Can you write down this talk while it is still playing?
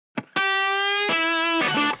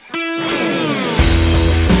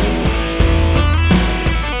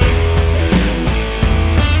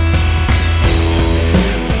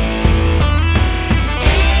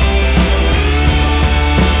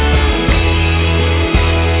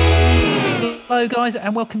Hello, guys,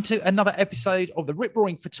 and welcome to another episode of the Rip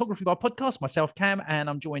Roaring Photography Bar podcast. Myself, Cam, and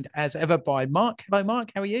I'm joined as ever by Mark. Hello,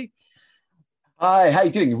 Mark. How are you? Hi, how you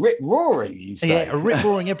doing? Rip roaring, you say? Yeah, a rip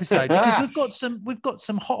roaring episode because we've got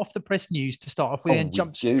some hot off the press news to start off with and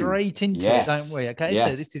jump straight into it, don't we? Okay,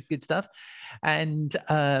 so this is good stuff, and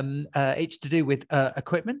it's to do with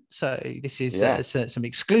equipment. So this is some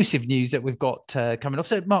exclusive news that we've got coming off.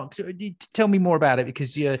 So Mark, tell me more about it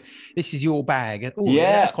because this is your bag. Oh,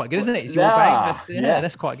 yeah, that's quite good, isn't it? It's your bag.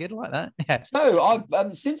 That's quite good. I like that. Yeah. So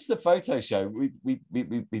I've since the photo show, we've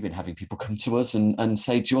been having people come to us and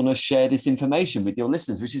say, "Do you want to share this information with your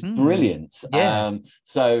listeners?" Which is brilliant. Yeah.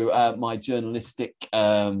 So my journalistic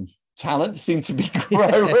talent seemed to be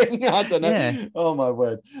growing. I don't know. Yeah. Oh my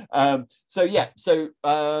word.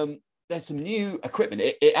 There's some new equipment.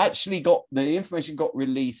 It actually the information got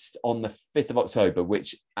released on the 5th of October,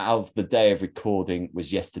 which of the day of recording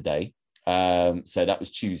was yesterday. So that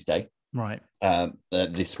was Tuesday. Right.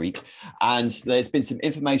 This week. And there's been some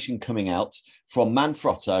information coming out from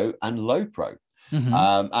Manfrotto and Lowepro.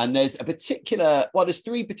 Mm-hmm. And there's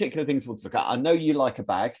three particular things we want to look at. I know you like a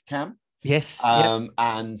bag, Cam. Yes.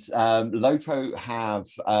 And Lowepro have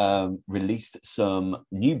released some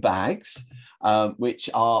new bags, which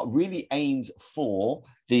are really aimed for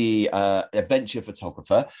the adventure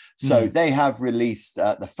photographer. So they have released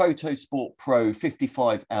the Photosport Pro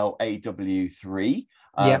 55L AW3.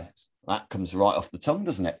 That comes right off the tongue,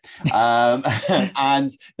 doesn't it?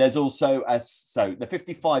 And there's also the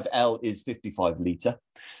 55L is 55 litre.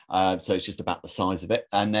 So it's just about the size of it.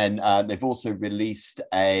 And then they've also released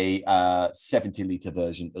a 70 litre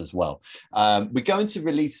version as well. We're going to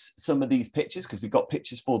release some of these pictures because we've got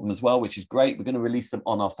pictures for them as well, which is great. We're going to release them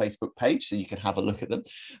on our Facebook page so you can have a look at them.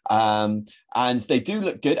 And they do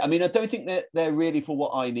look good. I mean, I don't think that they're really for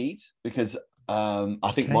what I need because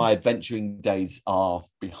I think my adventuring days are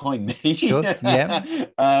behind me. Sure. Yeah.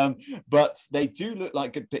 But they do look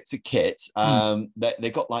like good bits of kit.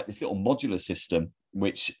 They've got like this little modular system,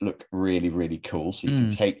 which look really, really cool. So you can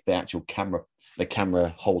take the actual the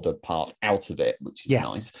camera holder part out of it, which is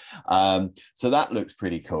nice. So that looks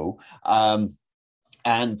pretty cool. But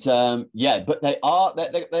they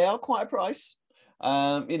are quite a price.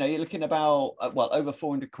 You're looking about over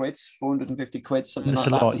 400 quid, 450 quid, something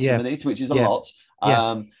like that for some of these, which is a lot.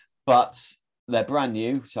 But they're brand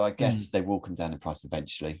new, so I guess they will come down in price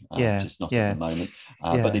eventually. Just not at the moment.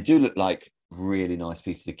 But they do look like really nice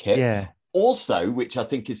pieces of kit. Yeah. Also, which I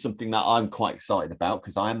think is something that I'm quite excited about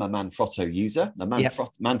because I am a Manfrotto user. The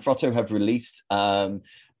Manfrotto have released a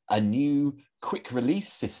new quick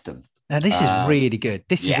release system. Now this is really good.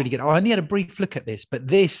 This is really good. I only had a brief look at this, but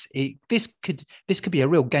this could be a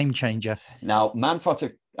real game changer. Now,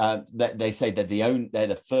 Manfrotto, they say they're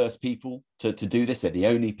the first people to do this. They're the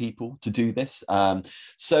only people to do this.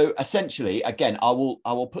 So essentially, again, I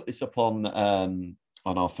will put this up on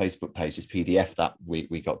our Facebook page, this PDF that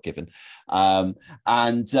we got given,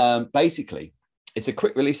 basically. It's a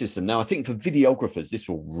quick release system. Now, I think for videographers, this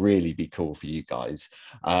will really be cool for you guys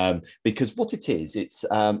because what it is, it's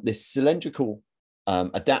this cylindrical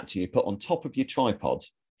adapter you put on top of your tripod.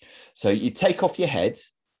 So you take off your head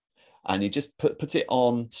and you just put it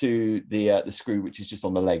on to the screw, which is just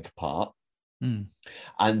on the leg part. And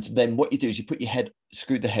then what you do is you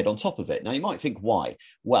screw the head on top of it. Now, you might think, why?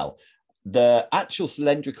 Well, the actual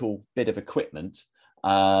cylindrical bit of equipment,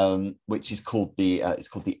 which is called the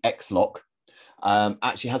X-Lock,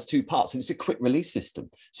 actually has two parts, and it's a quick release system.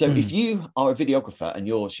 So if you are a videographer and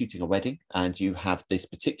you're shooting a wedding and you have this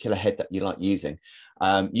particular head that you like using,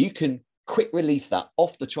 you can quick release that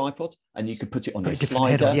off the tripod and you can put it on your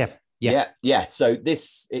slider. So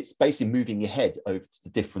it's basically moving your head over to the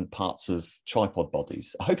different parts of tripod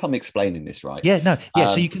bodies. I hope I'm explaining this right.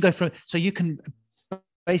 So you can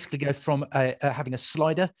basically go from having a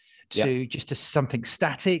slider to just something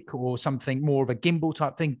static or something more of a gimbal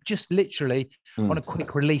type thing, just literally on a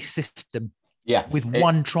quick release system with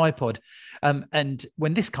one tripod. And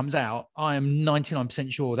when this comes out, I am 99%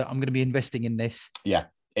 sure that I'm going to be investing in this. Yeah.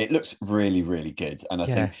 It looks really, really good. And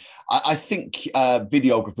I think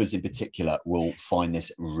videographers in particular will find this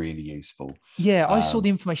really useful. Yeah, I saw the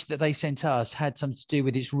information that they sent us had something to do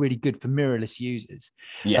with it's really good for mirrorless users.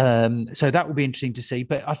 Yes. So that will be interesting to see.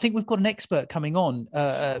 But I think we've got an expert coming on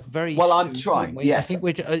very well, soon, I'm trying. Yes. I think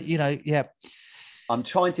we're, I'm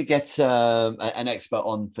trying to get an expert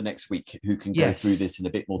on for next week who can go through this in a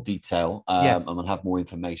bit more detail and I'll have more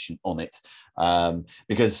information on it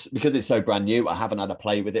because it's so brand new. I haven't had a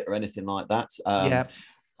play with it or anything like that.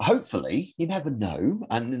 Hopefully, you never know.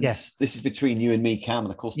 And this is between you and me, Cam,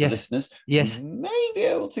 and of course the listeners. Yes. We may be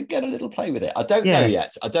able to get a little play with it. I don't know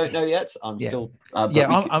yet. I'm still...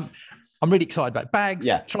 I'm really excited about bags,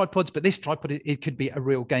 yeah, tripods, but this tripod, it could be a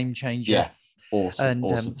real game changer. Yeah, awesome, And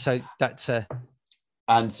awesome. So that's so,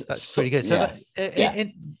 pretty good. So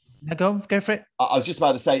go for it. I was just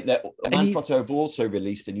about to say that Manfrotto have also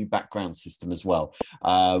released a new background system as well,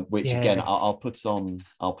 which again I'll put on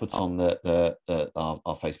our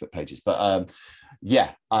Facebook pages. But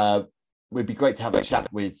it'd be great to have a chat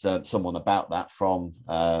with someone about that from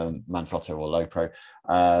Manfrotto or Lowepro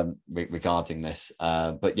regarding this.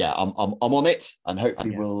 But yeah, I'm on it, and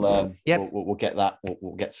hopefully we'll get that.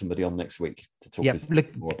 We'll get somebody on next week to talk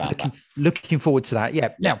more about that. Looking forward to that.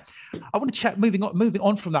 Yeah. Now, I want to chat. Moving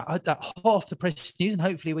on from that half the press news, and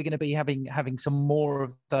hopefully we're going to be having some more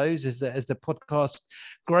of those as the podcast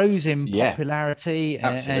grows in popularity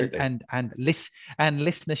and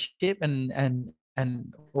listenership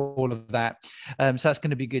and all of that. So that's going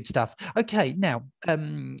to be good stuff. Okay, now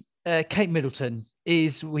Kate Middleton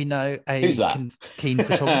is, we know, a keen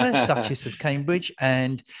photographer, Duchess of Cambridge,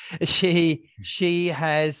 and she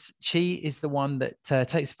is the one that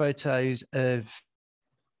takes photos of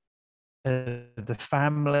the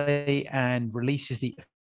family and releases the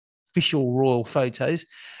official royal photos.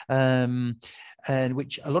 And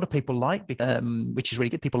which a lot of people like, which is really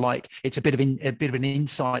good. People like, it's a bit of an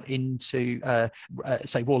insight into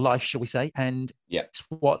say royal life, shall we say? And it's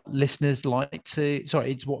what listeners like to.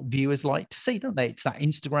 Sorry, it's what viewers like to see, don't they? It's that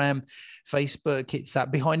Instagram, Facebook. It's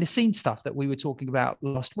that behind the scenes stuff that we were talking about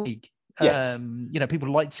last week. Yes.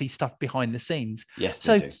 People like to see stuff behind the scenes. Yes,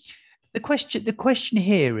 so they do. The question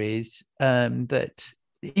here is that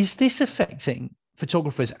is this affecting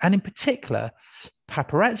photographers, and in particular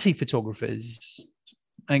paparazzi photographers?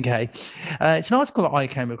 Okay, it's an article that I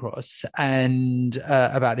came across and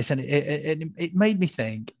about this, and it made me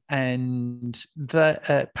think. And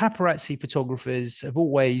the paparazzi photographers have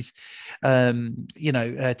always,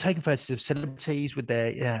 taken photos of celebrities with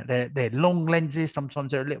their long lenses.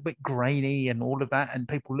 Sometimes they're a little bit grainy and all of that. And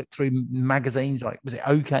people look through magazines like, was it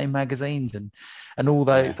OK magazines and all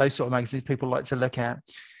those sort of magazines people like to look at.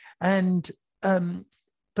 And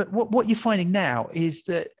but what you're finding now is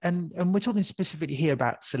that, and we're talking specifically here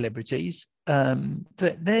about celebrities,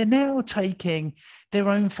 that they're now taking their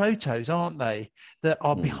own photos, aren't they? That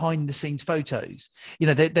are behind the scenes photos.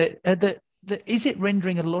 Is it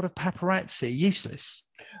rendering a lot of paparazzi useless?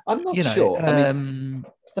 I'm not sure. I mean,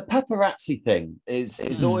 the paparazzi thing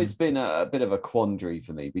is always been a bit of a quandary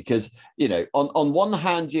for me, because, on one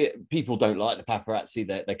hand, people don't like the paparazzi.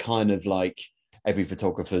 They're kind of like every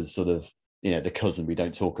photographer's sort of, the cousin we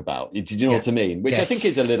don't talk about. Do you know what I mean? Which I think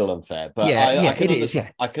is a little unfair, but I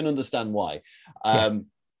can understand why.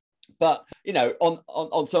 But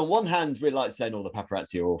on one hand, we're like saying all the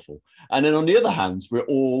paparazzi are awful, and then on the other hand, we're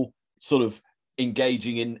all sort of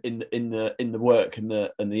engaging in the work and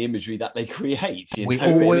the imagery that they create. We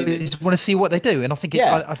always want to see what they do, and I think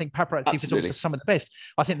I think paparazzi photographers are some of the best.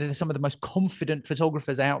 I think they're some of the most confident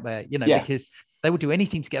photographers out there. Because they will do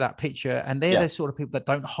anything to get that picture, and they're the sort of people that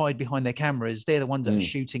don't hide behind their cameras. They're the ones that are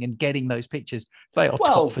shooting and getting those pictures. They are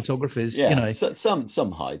top photographers. So,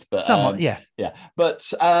 some hide, but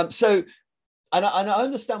But and I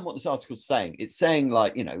understand what this article's saying. It's saying,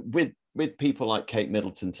 like, with people like Kate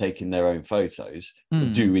Middleton taking their own photos,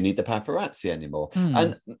 do we need the paparazzi anymore?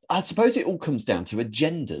 And I suppose it all comes down to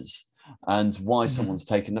agendas and why someone's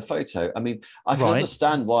taken the photo. I mean, I can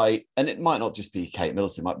understand why, and it might not just be Kate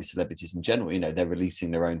Middleton, it might be celebrities in general. They're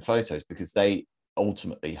releasing their own photos because they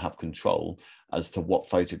ultimately have control as to what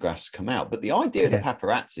photographs come out. But the idea of the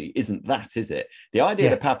paparazzi isn't that, is it? The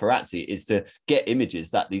idea of the paparazzi is to get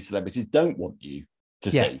images that these celebrities don't want you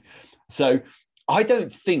to see. So I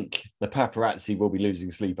don't think the paparazzi will be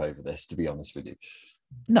losing sleep over this, to be honest with you.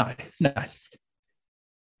 No.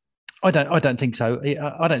 I don't think so.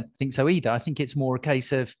 I don't think so either. I think it's more a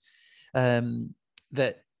case of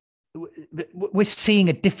that we're seeing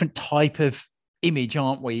a different type of image,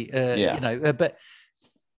 aren't we? But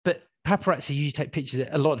paparazzi usually take pictures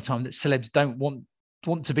a lot of the time that celebs don't want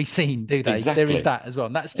to be seen, do they? Exactly. There is that as well,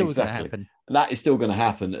 and that's still going to happen. That is still going to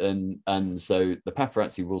happen, and so the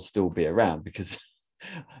paparazzi will still be around, because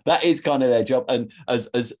that is kind of their job. And as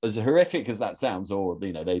horrific as that sounds, or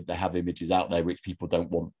they have images out there which people don't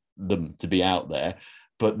want them to be out there,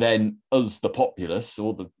 but then us, the populace,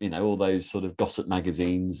 or all those sort of gossip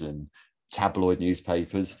magazines and tabloid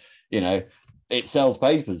newspapers, it sells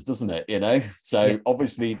papers, doesn't it? So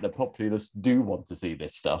obviously the populace do want to see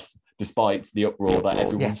this stuff, despite the uproar that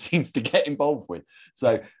everyone seems to get involved with.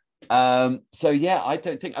 So I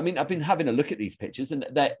don't think. I mean, I've been having a look at these pictures, and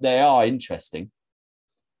they are interesting.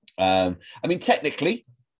 I mean, technically,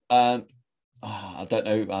 I don't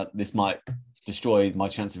know. This might destroy my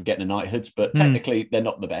chance of getting a knighthood, but technically, they're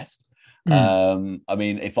not the best. I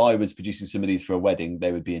mean, if I was producing some of these for a wedding,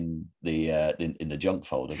 they would be in the junk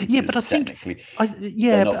folder. Yeah, but I technically, think,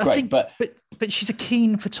 they're not great. But she's a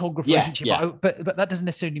keen photographer, isn't she? Yeah. But that doesn't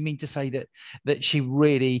necessarily mean to say that she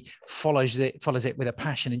really follows it with a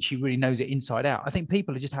passion and she really knows it inside out. I think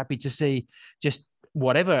people are just happy to see just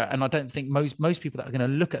whatever, and I don't think most people that are going to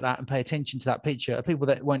look at that and pay attention to that picture are people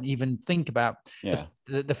that won't even think about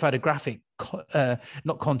the photographic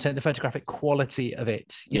not content, the photographic quality of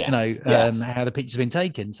it, how the picture's been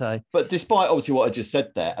taken. So, but despite obviously what I just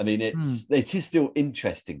said there, I mean, it is still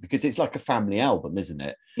interesting because it's like a family album, isn't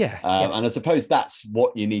it? And I suppose that's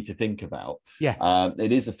what you need to think about.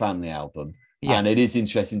 It is a family album, and it is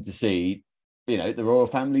interesting to see, the royal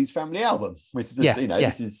family's family album, which is just,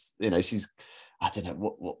 this is, she's, I don't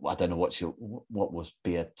know I don't know what would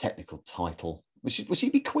be a technical title. Was she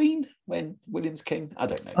be queen when William's king? I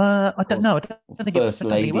don't know. I don't know. I don't think first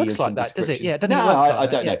lady it works like that, does it? Yeah, I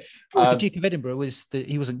don't know. The Duke of Edinburgh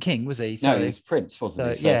he wasn't king, was he? So, no, he was prince, wasn't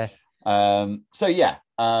he? So,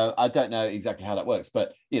 I don't know exactly how that works,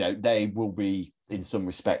 but they will be in some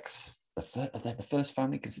respects are they the first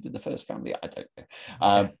family, considered the first family? I don't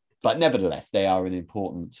know. But nevertheless, they are an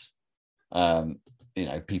important.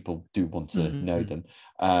 People do want to know them.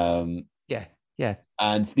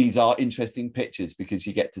 And these are interesting pictures because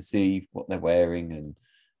you get to see what they're wearing, and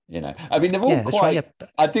I mean, they're all quite. Right,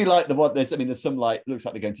 I do like the one. There's some looks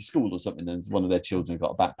like they're going to school or something, and one of their children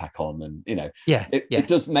got a backpack on, and it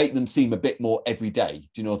does make them seem a bit more everyday.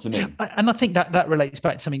 Do you know what I mean? And I think that relates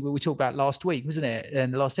back to something we talked about last week, wasn't it?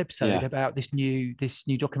 In the last episode about this new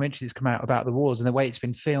documentary that's come out about the wars and the way it's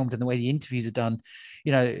been filmed and the way the interviews are done.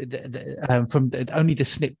 From only the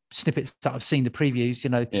snippets that I've seen, the previews.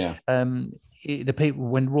 The people,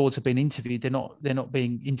 when royals have been interviewed, they're not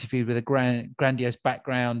being interviewed with a grandiose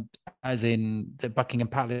background, as in the Buckingham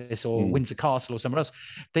Palace or Windsor Castle or somewhere else.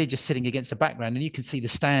 They're just sitting against a background, and you can see the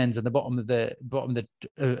stands at the bottom of the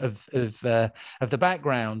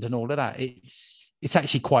background and all of that. It's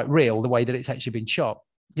actually quite real the way that it's actually been shot.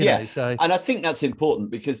 And I think that's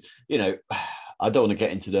important because I don't want to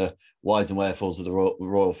get into the whys and wherefores of the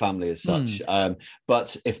royal family as such.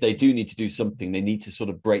 But if they do need to do something, they need to sort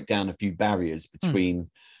of break down a few barriers between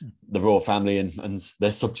the royal family and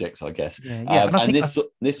their subjects, I guess. And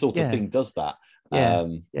this sort of thing does that.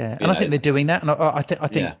 And I think they're doing that. And I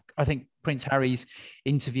think Prince Harry's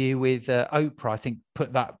interview with Oprah, I think,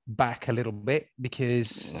 put that back a little bit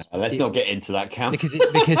because let's not get into that camp because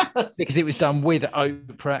it was done with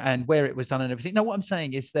Oprah and where it was done and everything. No, what I'm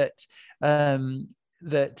saying is that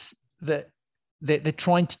that they're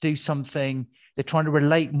trying to do something. They're trying to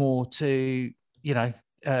relate more to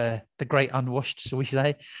the great unwashed, shall we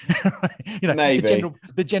say? Maybe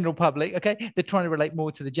the general public. Okay, they're trying to relate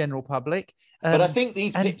more to the general public. But I think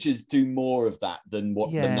these pictures do more of that than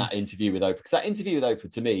that interview with Oprah. Because that interview with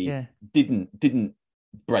Oprah, to me, didn't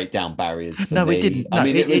break down barriers for me. No, it didn't. No,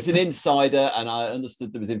 it was an insider, and I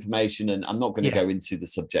understood there was information. And I'm not going to go into the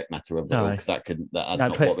subject matter of it because that's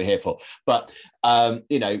not what we're here for. But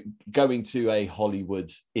going to a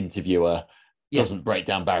Hollywood interviewer doesn't break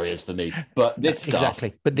down barriers for me, but this stuff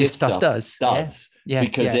does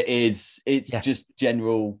because it's just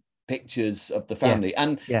general pictures of the family.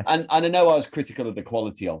 And I know I was critical of the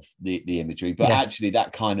quality of the imagery, but actually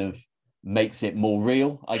that kind of makes it more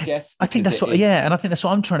real, I guess. I think that's and I think that's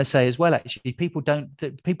what I'm trying to say as well. Actually, people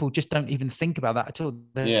just don't even think about that at all.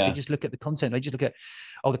 They just look at the content. They just look at,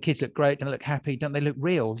 the kids look great and they look happy. Don't they look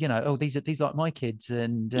real? these are like my kids,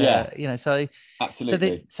 and so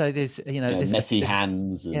absolutely. So there's there's messy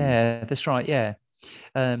hands. And, that's right.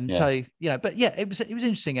 So but it was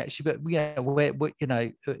interesting actually. But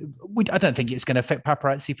I don't think it's going to affect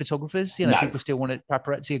paparazzi photographers. People still want it.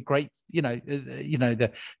 Paparazzi are great.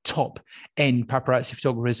 The top end paparazzi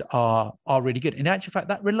photographers are really good. In actual fact,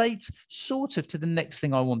 that relates sort of to the next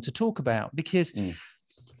thing I want to talk about, because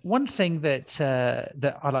one thing that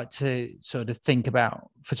I like to sort of think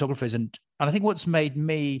about photographers, and I think what's made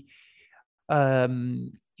me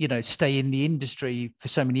stay in the industry for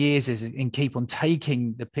so many years and keep on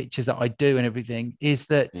taking the pictures that I do and everything, is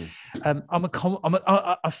that I'm a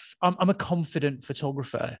confident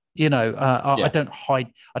photographer. I don't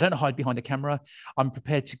hide behind a camera. I'm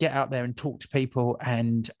prepared to get out there and talk to people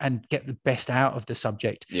and get the best out of the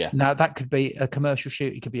subject. Now that could be a commercial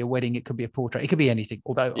shoot, it could be a wedding, it could be a portrait, it could be anything.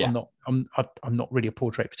 Although I'm not really a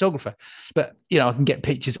portrait photographer, but I can get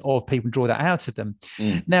pictures of people and draw that out of them.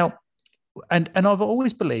 Now. And I've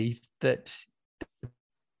always believed that the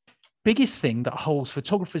biggest thing that holds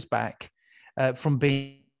photographers back from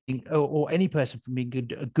being, or any person from being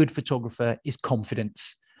a good photographer, is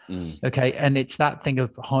confidence. Okay, and it's that thing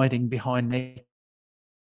of hiding behind their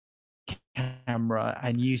camera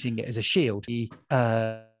and using it as a shield.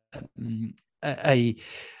 A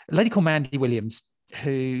lady called Mandy Williams,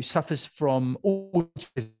 who suffers from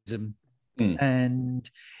autism, and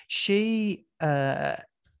she got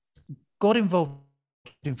involved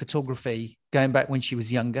in photography going back when she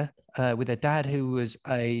was younger, with her dad, who was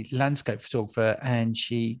a landscape photographer, and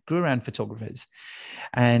she grew around photographers.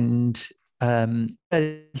 And 30s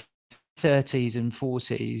and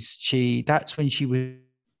 40s, that's when she was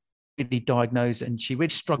really diagnosed, and she really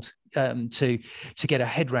struggled to get her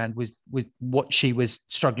head around with what she was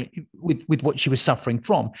struggling with what she was suffering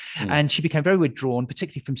from. And she became very withdrawn,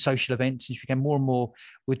 particularly from social events, and she became more and more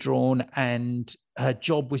withdrawn, and her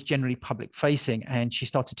job was generally public facing, and she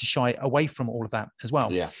started to shy away from all of that as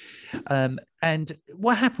well. And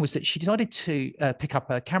what happened was that she decided to pick up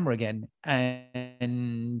her camera again,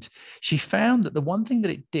 and she found that the one thing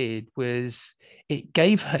that it did was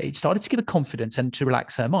it started to give her confidence and to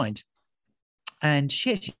relax her mind. And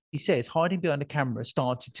she says, hiding behind the camera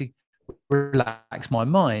started to relax my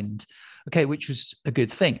mind, which was a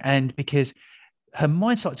good thing. And because her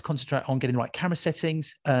mind started to concentrate on getting the right camera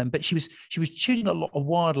settings, but she was shooting a lot of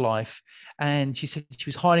wildlife, and she said she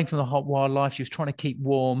was hiding from the hot wildlife. She was trying to keep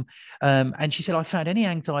warm, and she said, I found any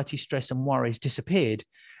anxiety, stress, and worries disappeared.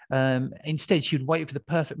 Instead, she would wait for the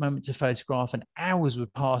perfect moment to photograph, and hours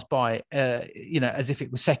would pass by, as if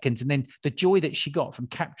it was seconds. And then the joy that she got from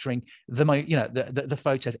capturing the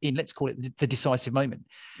photos in, let's call it the decisive moment.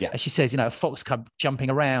 As she says, a fox cub jumping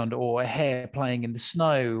around, or a hare playing in the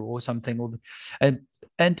snow, or something, but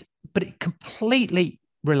it completely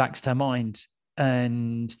relaxed her mind,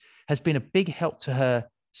 and has been a big help to her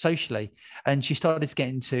socially. And she started to get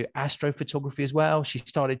into astrophotography as well. She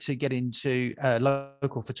started to get into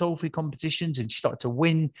local photography competitions, and she started to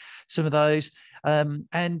win some of those.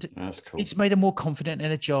 And that's cool. It's made her more confident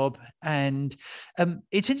in her job. And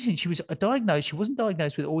it's interesting, she wasn't diagnosed with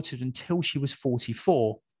autism until she was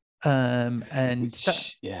 44.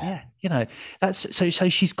 That's so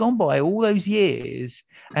she's gone by all those years,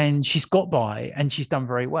 and she's got by, and she's done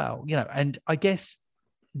very well, and I guess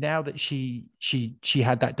now that she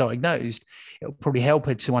had that diagnosed, it'll probably help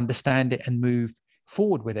her to understand it and move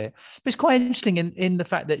forward with it. But it's quite interesting in the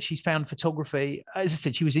fact that she's found photography. As I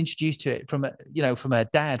said, she was introduced to it from her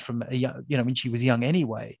dad, from a young, when she was young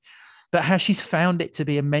anyway. But how she's found it to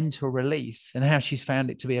be a mental release, and how she's found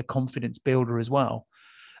it to be a confidence builder as well.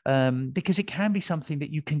 Because it can be something that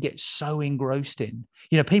you can get so engrossed in.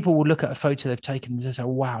 People will look at a photo they've taken and they say,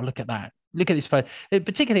 wow, look at that. Look at this photo.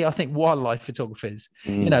 Particularly, I think wildlife photographers,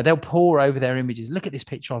 they'll pore over their images. Look at this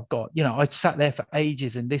picture I've got. I sat there for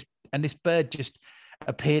ages, and this bird just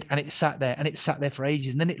appeared, and it sat there for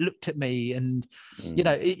ages, and then it looked at me, and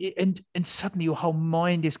and suddenly your whole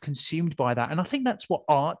mind is consumed by that. And I think that's what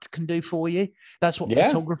art can do for you. That's what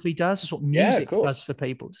photography does. That's what music does for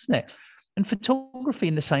people, doesn't it? And photography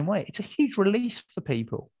in the same way, it's a huge release for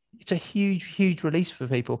people. It's a huge release for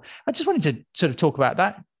people. I just wanted to sort of talk about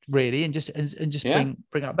that really, and just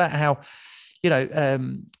bring up that, how,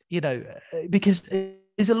 because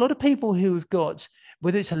there's a lot of people who have got,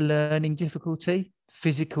 whether it's a learning difficulty,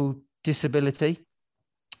 physical disability,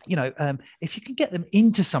 if you can get them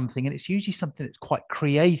into something, and it's usually something that's quite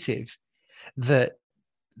creative, that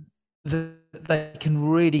they can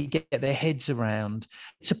really get their heads around.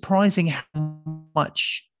 It's surprising how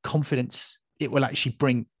much confidence it will actually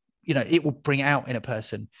bring, it will bring out in a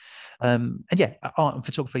person. And art and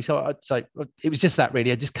photography. So it was just that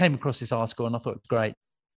really. I just came across this article and I thought it was great.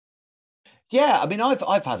 Yeah, I mean,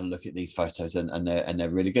 I've had a look at these photos, and they're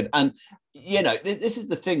really good. And this is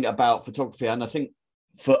the thing about photography, and I think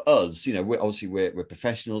for us, we're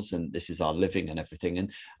professionals, and this is our living and everything.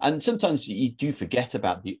 And sometimes you do forget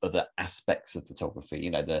about the other aspects of photography,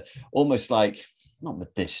 the almost like, not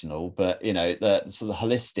medicinal, but, the sort of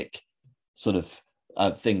holistic sort of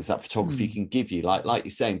things that photography can give you. Like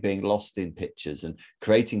you're saying, being lost in pictures and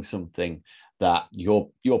creating something that you're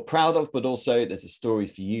proud of, but also there's a story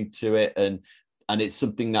for you to it. And it's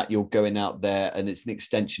something that you're going out there, and it's an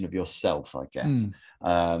extension of yourself, I guess.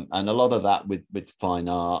 And a lot of that with fine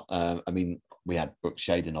art. I mean, we had Brooke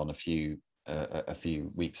Shaden on a few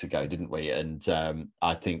weeks ago, didn't we? And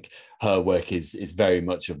I think her work is very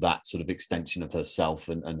much of that sort of extension of herself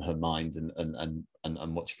and her mind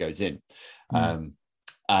and what she goes in.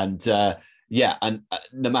 And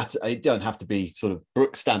no matter, it don't have to be sort of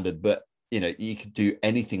Brooke standard, but you can do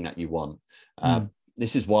anything that you want.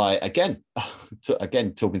 This is why, again,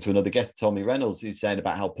 talking to another guest, Tommy Reynolds, who's saying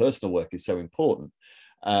about how personal work is so important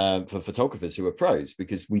for photographers who are pros,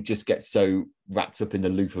 because we just get so wrapped up in the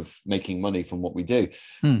loop of making money from what we do.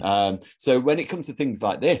 So when it comes to things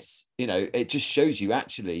like this, it just shows you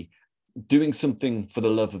actually doing something for the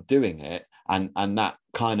love of doing it, and that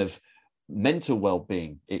kind of mental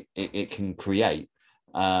well-being it can create,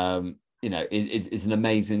 is an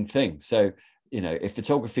amazing thing. So, if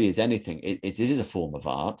photography is anything, it is a form of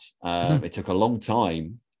art. It took a long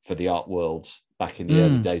time for the art world back in the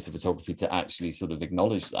early days of photography to actually sort of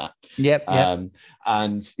acknowledge that. And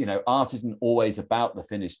art isn't always about the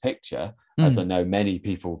finished picture, as I know many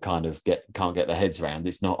people kind of can't get their heads around.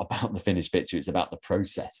 It's not about the finished picture, it's about the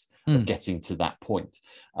process of getting to that point.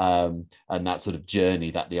 And that sort of journey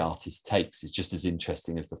that the artist takes is just as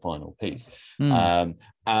interesting as the final piece. And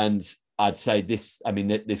I'd say this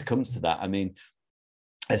comes to that. I mean,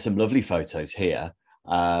 there's some lovely photos here.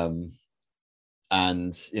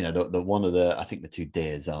 And the one of the, I think the two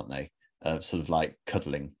deers, aren't they, sort of like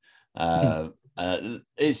cuddling.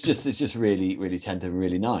 It's just really, really tender,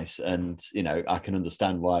 really nice. And I can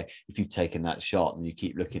understand why, if you've taken that shot and you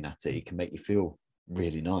keep looking at it, it can make you feel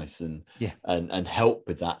really nice and help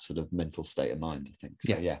with that sort of mental state of mind, I think.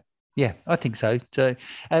 So yeah, I think so. So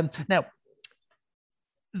now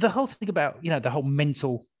the whole thing about the whole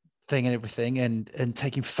mental thing and everything, and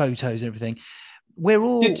taking photos and everything. We're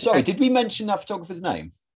all did we mention that photographer's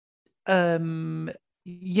name?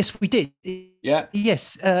 Yes, we did.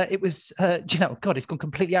 Yes, it was God, it's gone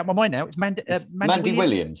completely out of my mind now. It's Mandy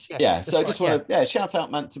Williams. So I just want to shout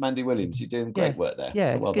out to Mandy Williams. You're doing great work there.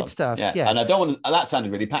 So well good done. Stuff. And I don't want to, that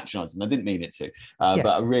sounded really patronizing. I didn't mean it to, but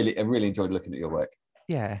I really enjoyed looking at your work.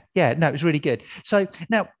 No, it was really good. So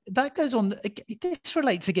now that goes on. This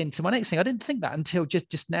relates again to my next thing. I didn't think that until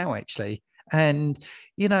just now, actually. And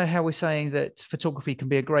how we're saying that photography can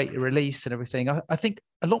be a great release and everything. I think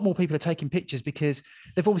a lot more people are taking pictures because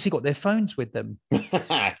they've obviously got their phones with them.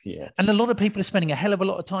 And a lot of people are spending a hell of a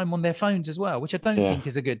lot of time on their phones as well, which I don't think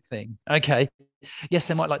is a good thing. Okay. Yes,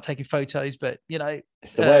 they might like taking photos, but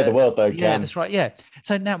it's the way of the world, though. Yeah, that's right. Yeah.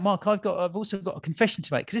 So now, Mark, I've also got a confession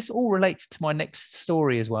to make, because this all relates to my next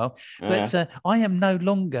story as well. But I am no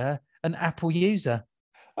longer an Apple user.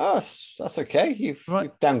 Oh, that's okay. You've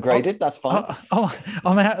downgraded. That's fine.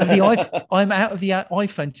 I'm out of the I'm out of the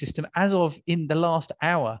iPhone system as of in the last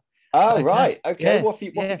hour. Oh, right. Okay. What have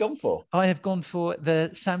you gone for? I have gone for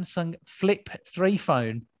the Samsung Flip 3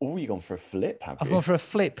 phone. Oh, you've gone for a Flip, have you? I've gone for a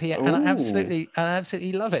Flip, and I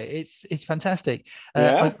absolutely love it. It's fantastic.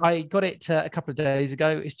 I got it a couple of days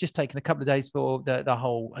ago. It's just taken a couple of days for the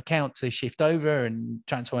whole account to shift over and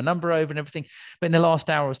transfer a number over and everything. But in the last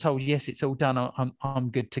hour, I was told, yes, it's all done. I'm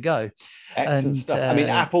good to go. Excellent stuff. I mean,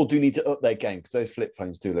 Apple do need to up their game, because those flip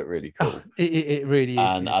phones do look really cool. It really is.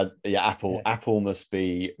 And Apple must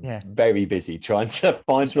be very busy trying to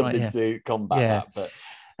find something to combat that.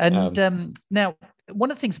 But now, one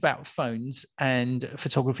of the things about phones and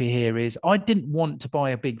photography here is I didn't want to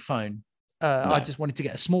buy a big phone. I just wanted to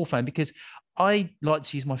get a small phone, because I like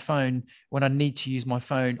to use my phone when I need to use my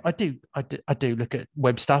phone. I do look at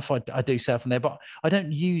web stuff. I do surf on there, but I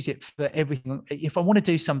don't use it for everything. If I want to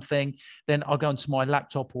do something, then I'll go onto my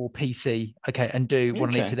laptop or PC, and do what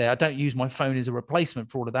I need to there. I don't use my phone as a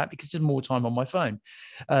replacement for all of that, because there's more time on my phone.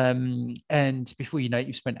 And before you know it,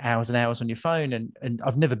 you've spent hours and hours on your phone, and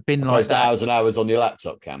I've never been like that. Hours and hours on your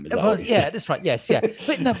laptop, Cam. That's right. Yes, yeah.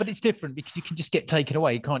 but it's different, because you can just get taken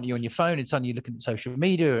away, can't you, on your phone, and suddenly you're looking at social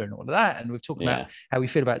media and all of that. And we've talked about how we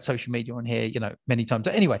feel about social media on here, many times.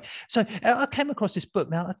 But anyway, so I came across this book.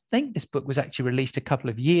 Now, I think this book was actually released a couple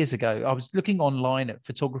of years ago. I was looking online at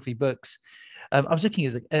photography books. I was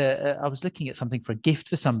looking at something for a gift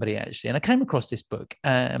for somebody, actually, and I came across this book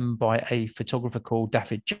by a photographer called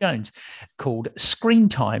David Jones, called Screen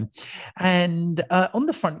Time. And on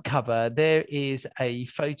the front cover, there is a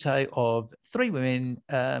photo of three women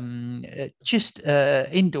just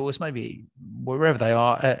indoors, maybe wherever they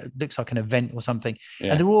are. Looks like an event or something,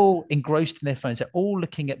 and they're all engrossed in their phones. They're all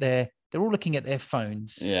looking at their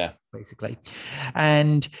phones, basically.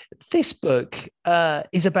 And this book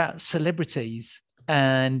is about celebrities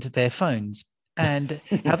and their phones, and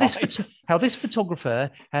how this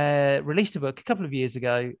photographer released a book a couple of years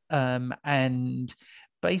ago, and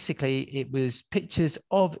basically it was pictures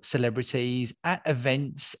of celebrities at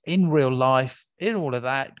events, in real life, in all of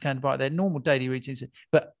that, kind of like their normal daily routines,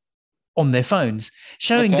 but on their phones,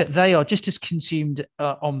 showing that they are just as consumed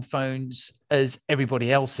on phones as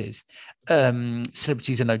everybody else is.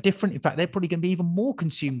 Celebrities are no different. In fact, they're probably going to be even more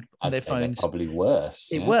consumed on their phones. Probably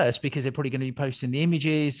worse. Worse, because they're probably going to be posting the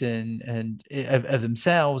images and of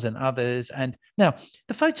themselves and others. And now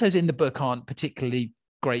the photos in the book aren't particularly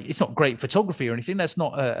great. It's not great photography or anything. That's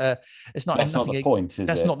not it's not. That's not the point, is it?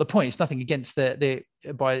 That's not the point. It's nothing against he's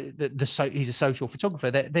a social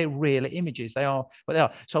photographer. They're real images. They are what they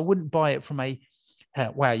are. So I wouldn't buy it from a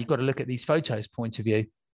wow, you've got to look at these photos point of view.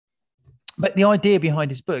 But the idea behind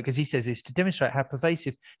his book, as he says, is to demonstrate how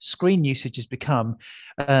pervasive screen usage has become,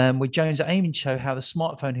 with Jones aiming to show how the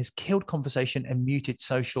smartphone has killed conversation and muted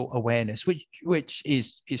social awareness, which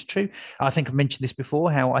is true. I think I've mentioned this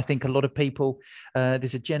before, how I think a lot of people,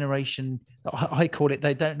 there's a generation, I call it,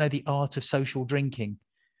 they don't know the art of social drinking.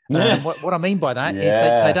 What I mean by that is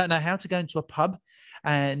they don't know how to go into a pub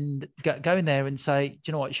and go in there and say, do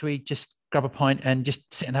you know what, should we just grab a pint and just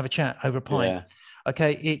sit and have a chat over a pint? Yeah.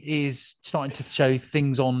 Okay, it is starting to show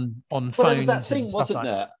things on phones. Well, there was that thing, wasn't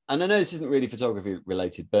there? And I know this isn't really photography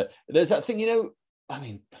related, but there's that thing, I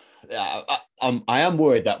mean, I am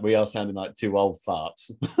worried that we are sounding like two old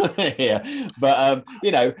farts here. But,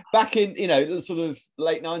 back in, the sort of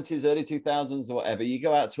late 90s, early 2000s or whatever, you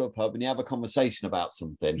go out to a pub and you have a conversation about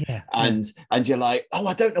something and you're like, oh,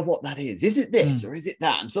 I don't know what that is. Is it this or is it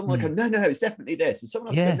that? And someone go, no, it's definitely this. And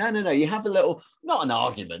someone else go, no. You have a little, not an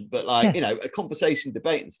argument, but like, a conversation,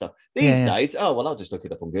 debate and stuff. These days, oh, well, I'll just look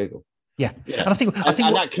it up on Google. Yeah. And I think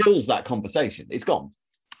that kills that conversation. It's gone.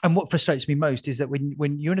 And what frustrates me most is that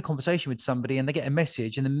when you're in a conversation with somebody and they get a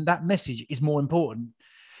message, and then that message is more important,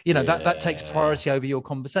 that takes priority over your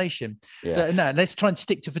conversation. But no, let's try and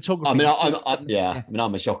stick to photography. I mean,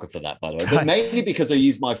 I'm a shocker for that, by the way, but mainly because I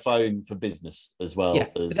use my phone for business as well.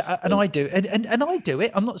 And I do, and I do it.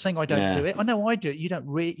 I'm not saying I don't do it. I know I do it. You don't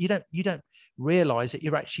realize that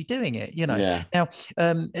you're actually doing it. Now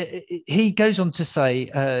he goes on to say,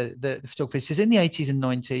 the photographer says, in the 80s and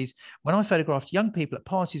 90s, when I photographed young people at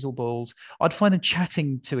parties or balls, I'd find them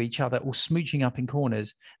chatting to each other or smooching up in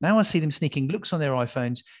corners. Now I see them sneaking looks on their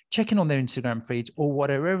iPhones, checking on their Instagram feeds, or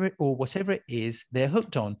whatever it is they're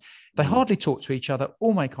hooked on. They hardly talk to each other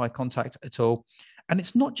or make eye contact at all. And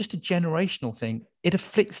it's not just a generational thing, it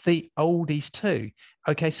afflicts the oldies too.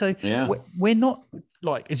 Okay, so we're not,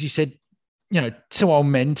 like, as you said, two old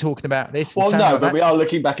men talking about this. Well, no, but we are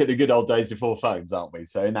looking back at the good old days before phones, aren't we?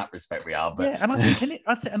 So in that respect, we are. But and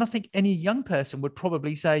I think any young person would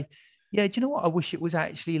probably say, "Yeah, do you know what? I wish it was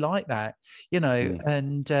actually like that."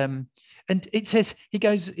 And it says he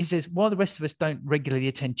says, while the rest of us don't regularly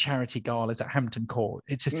attend charity galas at Hampton Court,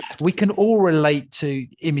 it says we can all relate to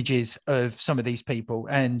images of some of these people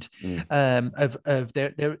and of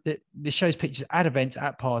their shows pictures at events,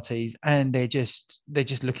 at parties, and they're just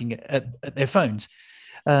looking at their phones.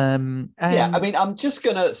 I mean, I'm just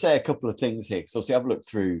gonna say a couple of things here because obviously I've looked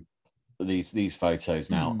through these photos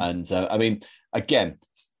now, and I mean, again,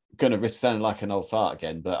 going to risk sounding like an old fart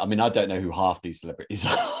again, but I mean, I don't know who half these celebrities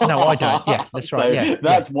are. No, I don't. Yeah, that's right. So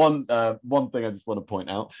that's one thing I just want to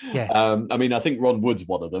point out. I mean, I think Ron Wood's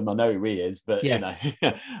one of them. I know who he is, but it's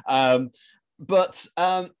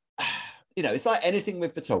like anything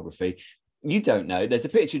with photography. You don't know. There's a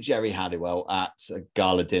picture of Jerry Halliwell at a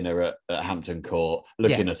gala dinner at Hampton Court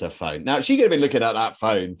looking at her phone. Now, she could have been looking at that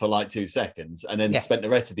phone for like 2 seconds and then spent the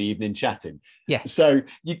rest of the evening chatting. Yeah. So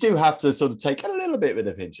you do have to sort of take a little bit with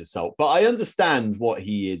a pinch of salt. But I understand what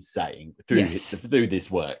he is saying through this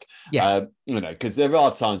work. Yeah. Because there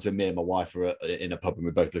are times when me and my wife are in a pub and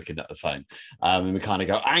we're both looking at the phone. And we kind of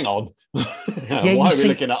go, hang on. Why are we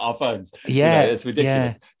looking at our phones? Yeah. It's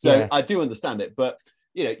ridiculous. So I do understand it. But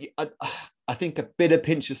I think a bit of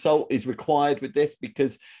pinch of salt is required with this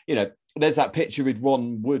because, there's that picture with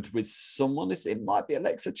Ron Wood with someone. It might be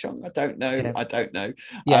Alexa Chung. I don't know. Yeah. I don't know.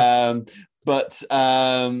 Yeah.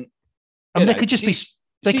 They could just be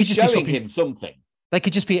showing him something. They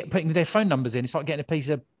could just be putting their phone numbers in. It's like getting a piece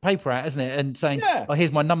of paper out, isn't it? And saying, "Oh,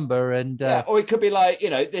 here's my number." And or it could be like,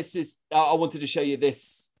 this is. I wanted to show you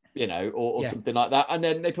this. Or something like that, and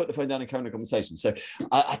then they put the phone down and carry on a conversation. So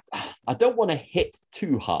I don't want to hit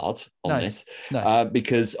too hard on this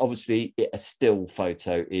because obviously a still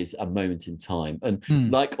photo is a moment in time, and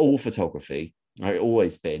like all photography,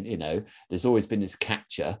 always been, there's always been this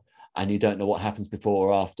capture, and you don't know what happens before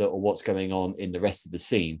or after or what's going on in the rest of the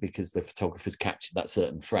scene because the photographer's captured that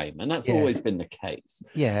certain frame, and that's always been the case.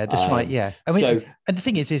 Yeah, that's right. Yeah, I mean, and the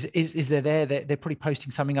thing is they're probably posting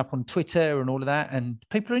something up on Twitter and all of that, and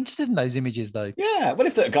people are interested in those images, though. Yeah, well,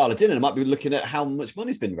 if they're at a gala dinner, they might be looking at how much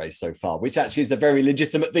money's been raised so far, which actually is a very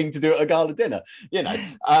legitimate thing to do at a gala dinner.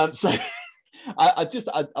 So. I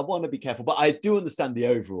want to be careful, but I do understand the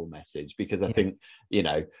overall message because I think,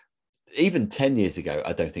 even 10 years ago,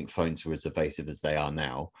 I don't think phones were as evasive as they are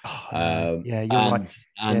now. You're right.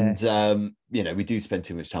 And we do spend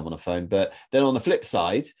too much time on a phone. But then on the flip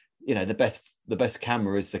side, the best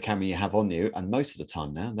camera is the camera you have on you, and most of the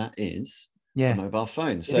time now that is a mobile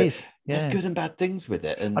phone. So there's good and bad things with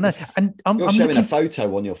it. And I know. And you're showing a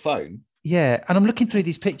photo on your phone. Yeah, and I'm looking through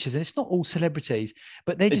these pictures, and it's not all celebrities,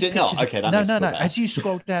 but they're just pictures. Not? Okay, that no. As you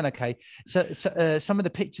scroll down, okay, so some of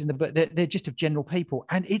the pictures in the book, they're just of general people,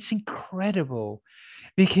 and it's incredible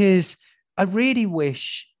because I really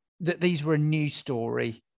wish that these were a news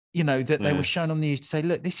story, that they were shown on the news to say,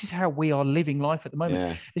 look, this is how we are living life at the moment.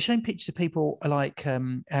 Yeah. They're showing pictures of people like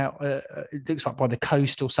out, it looks like by the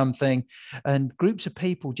coast or something, and groups of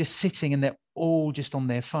people just sitting, and they're all just on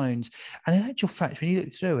their phones. And in actual fact, when you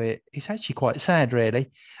look through it, it's actually quite sad,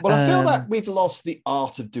 really. Well, I feel that we've lost the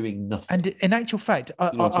art of doing nothing. And in actual fact, you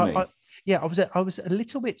know what I mean? Yeah, I was a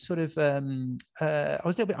little bit sort of I was a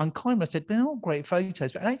little bit unkind when I said they're not great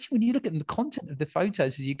photos, but actually when you look at the content of the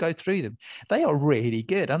photos as you go through them, they are really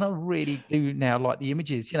good, and I really do now like the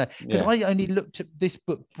images, because I only looked at this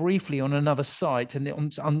book briefly on another site, and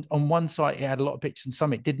on one site it had a lot of pictures and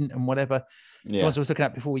some it didn't, and whatever. The ones I was looking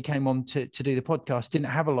at before we came on to do the podcast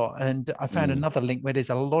didn't have a lot, and I found another link where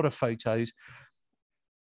there's a lot of photos.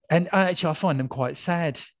 And actually, I find them quite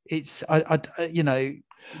sad. It's,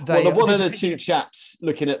 the one of the two chaps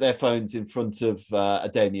looking at their phones in front of a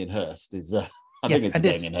Damien Hirst is, I think it's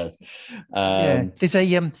Damien Hirst. There's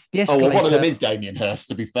the escalator. One of them is Damien Hirst,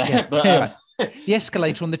 to be fair. Yeah. But the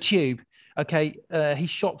escalator on the tube. Okay, he's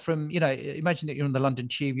shot from. Imagine that you're on the London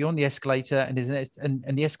Tube. You're on the escalator, and there's and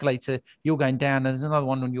the escalator. You're going down, and there's another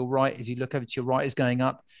one on your right. As you look over to your right, is going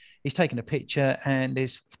up. He's taken a picture, and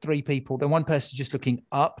there's three people. Then one person's just looking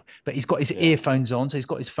up, but he's got his earphones on, so he's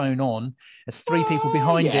got his phone on. There's three people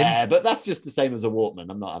behind him. Yeah, but that's just the same as a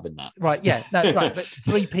Walkman. I'm not having that. Right? Yeah, that's right. But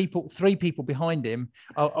three people behind him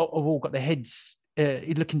have all got their heads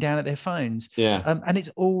looking down at their phones. Yeah. And it's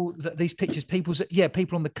all these pictures. People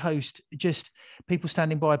on the coast, just people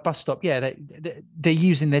standing by a bus stop. Yeah, they're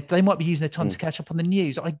using they might be using their time to catch up on the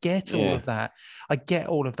news. I get all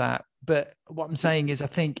of that. But what I'm saying is, I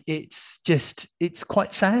think it's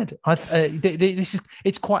quite sad.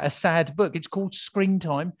 It's quite a sad book. It's called Screen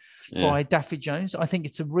Time by Daffy Jones. I think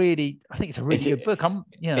it's a really good book.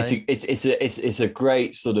 It's a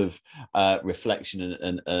great sort of reflection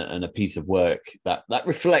and a piece of work that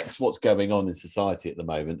reflects what's going on in society at the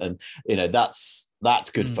moment. And that's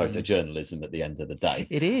good photojournalism at the end of the day.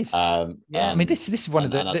 It is. I mean, this is one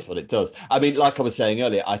of the. That's what it does. I mean, like I was saying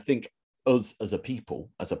earlier, I think us as a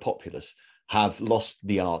people, as a populace, have lost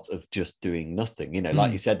the art of just doing nothing.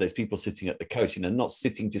 Like you said, those people sitting at the coast, not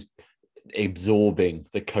sitting just absorbing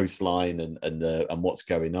the coastline and what's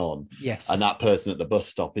going on. Yes. And that person at the bus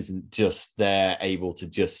stop isn't just there able to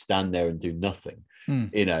just stand there and do nothing.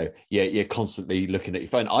 You're constantly looking at your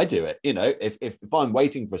phone. I do it. If I'm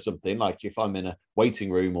waiting for something, like if I'm in a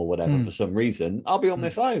waiting room or whatever for some reason, I'll be on my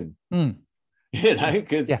phone.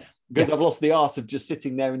 Because I've lost the art of just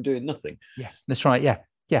sitting there and doing nothing. Yeah, that's right. Yeah.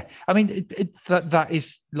 I mean, that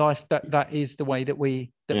is life. That is the way that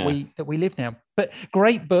we live now. But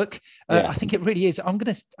great book. I think it really is. I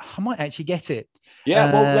might actually get it.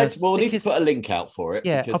 Yeah, well, we'll need to put a link out for it,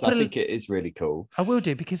 because I think it is really cool. I will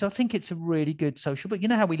do, because I think it's a really good social book. You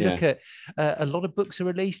know how we look at a lot of books are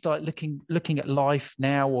released, like looking at life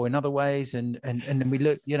now or in other ways, and then we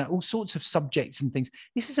look, all sorts of subjects and things.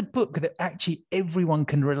 This is a book that actually everyone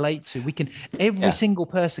can relate to. Every single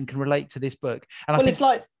person can relate to this book. And I think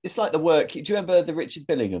it's like the work. Do you remember the Richard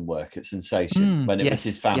Billingham work at Sensation when it was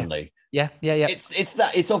his family? Yeah.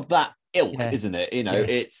 It's of that ilk, isn't it?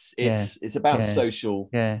 It's about social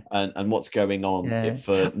and what's going on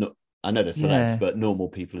for. I know there's celebs, but normal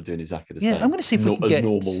people are doing exactly the same. I'm going to see if we can get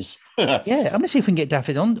normals. I'm going to see if we can get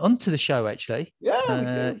Daffy onto the show. Actually, we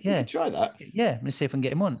can try that. Yeah, I'm going to see if I can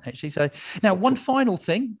get him on. Actually, so now one final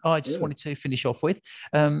thing I just wanted to finish off with,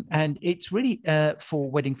 and it's really for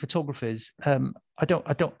wedding photographers. I don't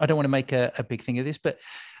want to make a big thing of this, but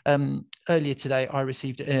earlier today I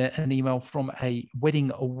received an email from a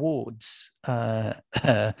wedding awards.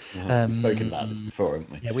 We've spoken about this before, haven't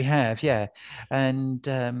we? Yeah, we have. Yeah,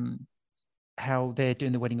 and how they're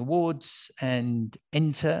doing the wedding awards and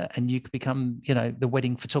enter, and you could become, the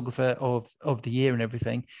wedding photographer of the year and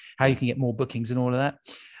everything. How you can get more bookings and all of that.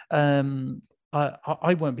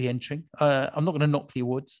 I won't be entering. I'm not going to knock the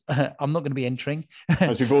awards. I'm not going to be entering.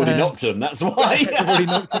 As we've already knocked them, that's why.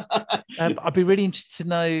 I'd be really interested to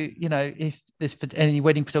know, if there's any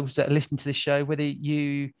wedding photographers that are listening to this show, whether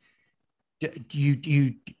you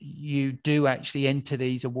do actually enter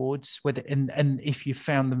these awards, whether and if you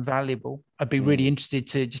found them valuable. I'd be really interested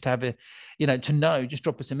to just have to know, just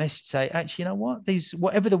drop us a message, say, actually, these,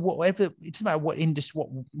 whatever it doesn't matter what industry,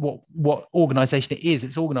 what organization it is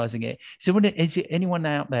that's organizing it. So is it anyone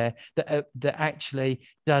out there that actually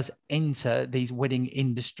does enter these wedding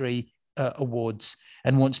industry awards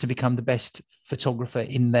and wants to become the best photographer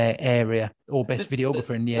in their area or best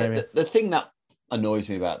videographer in the area. The thing that annoys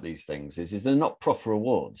me about these things is they're not proper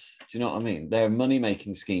awards. Do you know what I mean? They're a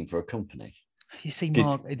money-making scheme for a company. You see,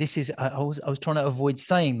 Mark, this is I was trying to avoid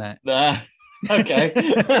saying that. Okay.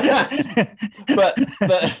 but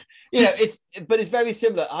you know, it's very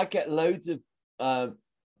similar. I get loads of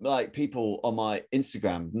like people on my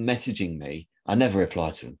Instagram messaging me. I never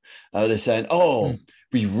reply to them. They're saying,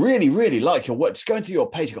 we really, really like your work. Just going through your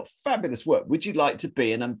page, you've got fabulous work. Would you like to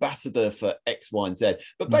be an ambassador for X, Y, and Z?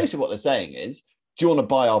 But basically what they're saying is, do you want to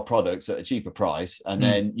buy our products at a cheaper price and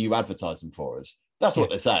then you advertise them for us? That's what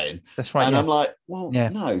they're saying. That's right. And I'm like, well,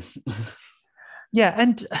 no. Yeah.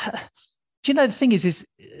 And do you know, the thing is,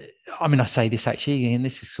 I mean, I say this actually, and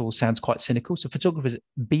this all sounds quite cynical. So photographers,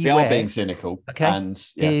 beware. We are being cynical. Okay. And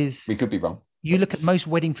we could be wrong. You look at most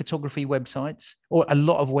wedding photography websites, or a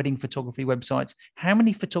lot of wedding photography websites. How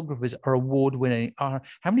many photographers are award-winning? How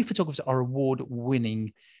many photographers are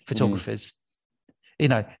award-winning photographers? You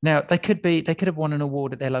know, now they could have won an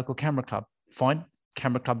award at their local camera club. Fine,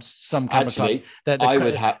 camera clubs. Some camera clubs.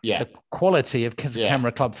 The quality of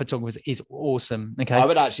camera club photographers is awesome. Okay, I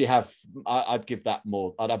would actually have. I'd give that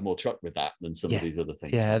more. I'd have more truck with that than some of these other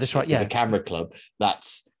things. Yeah, that's right. Yeah, a camera club.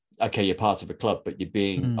 That's. Okay, you're part of a club, but you're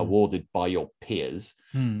being awarded by your peers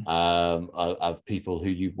of people who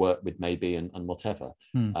you've worked with, maybe, and whatever.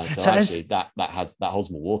 So actually, that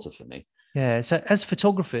holds more water for me. Yeah. So as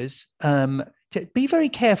photographers, be very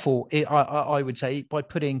careful. I would say, by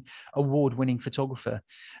putting award-winning photographer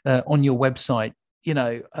on your website. You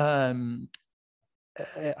know,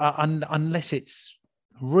 unless it's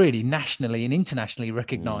really nationally and internationally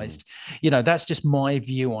recognized. You know, that's just my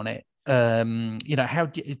view on it. You know,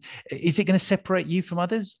 is it going to separate you from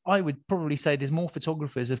others? I would probably say there's more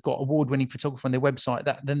photographers have got award-winning photographer on their website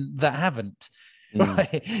than that haven't.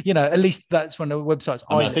 Right? You know, at least that's one of the websites.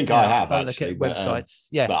 I think I have actually websites.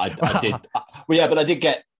 But I did. But I did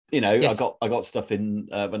get. You know, yes. I got stuff in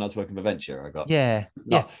when I was working for Venture. I got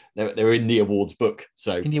they're in the awards book.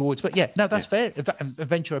 So in the awards book, that's fair.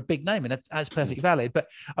 Venture a big name, and that's perfectly valid. But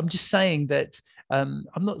I'm just saying that I'm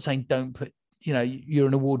not saying don't put. You know, you're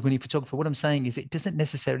an award-winning photographer. What I'm saying is it doesn't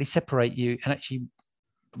necessarily separate you and actually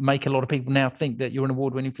make a lot of people now think that you're an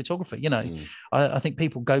award-winning photographer. You know, I think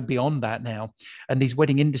people go beyond that now. And these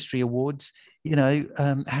wedding industry awards, you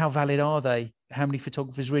know, how valid are they? How many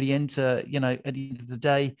photographers really enter? You know, at the end of the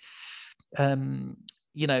day,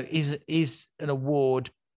 you know, is an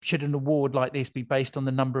award, should an award like this be based on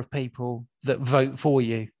the number of people that vote for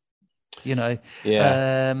you? You know, you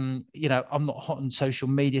know, I'm not hot on social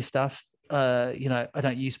media stuff. You know, I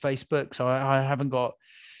don't use Facebook, so I haven't got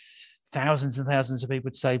thousands and thousands of people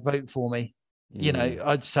to say vote for me. You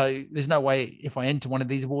know, so there's no way if I enter one of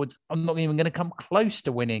these awards, I'm not even going to come close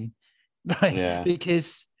to winning, right? Yeah.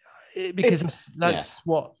 Because that's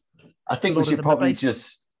what I think we should probably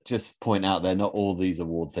just point out there. Not all these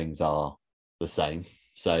award things are the same.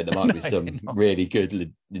 So there might be some really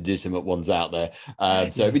good legitimate ones out there.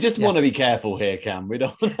 So we just want to be careful here, Cam. We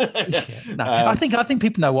don't. I think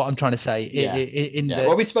people know what I'm trying to say.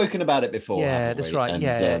 Well, we've spoken about it before. Yeah, that's right.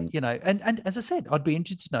 And, you know, and as I said, I'd be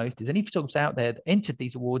interested to know if there's any photographers out there that entered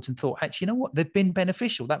these awards and thought, actually, you know what, they've been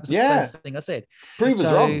beneficial. That was the first thing I said. Prove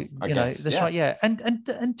us wrong. I guess. That's right. Yeah, and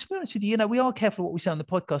to be honest with you, you know, we are careful what we say on the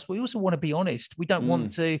podcast. But we also want to be honest. We don't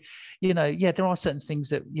want to, you know, there are certain things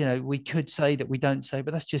that, you know, we could say that we don't say,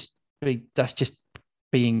 but that's just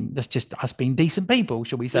us being decent people,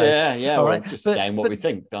 shall we say? All right. Just saying what we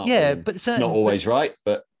think, aren't we? But it's not always right,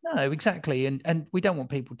 but no, exactly. And we don't want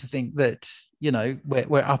people to think that, you know,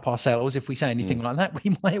 we're up ourselves. If we say anything like that,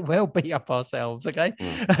 we might well be up ourselves. Okay.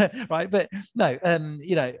 Right. But no,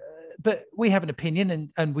 you know, but we have an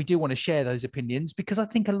opinion and we do want to share those opinions, because I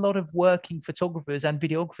think a lot of working photographers and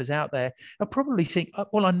videographers out there are probably thinking,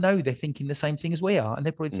 well, I know they're thinking the same thing as we are. And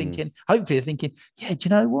they're probably thinking, hopefully they're thinking, do you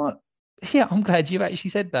know what? Yeah, I'm glad you've actually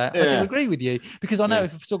said that. I do agree with you, because I know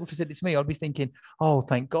if a photographer said it to me, I'd be thinking, oh,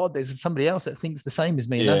 thank God there's somebody else that thinks the same as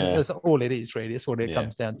me. And that's all it is, really. That's all it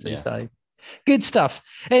comes down to. So good stuff.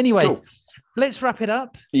 Anyway, cool. Let's wrap it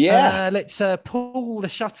up. Let's pull the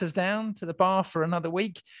shutters down to the bar for another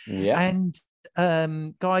week. And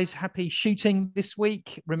guys, happy shooting this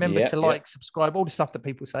week. Remember to like, subscribe, all the stuff that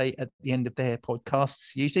people say at the end of their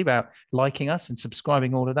podcasts, usually about liking us and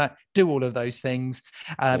subscribing, all of that. Do all of those things.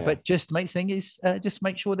 But just the main thing is just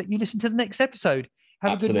make sure that you listen to the next episode.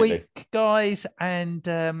 Have a good week, guys. And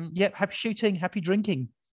happy shooting, happy drinking.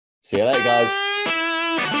 See you later, guys.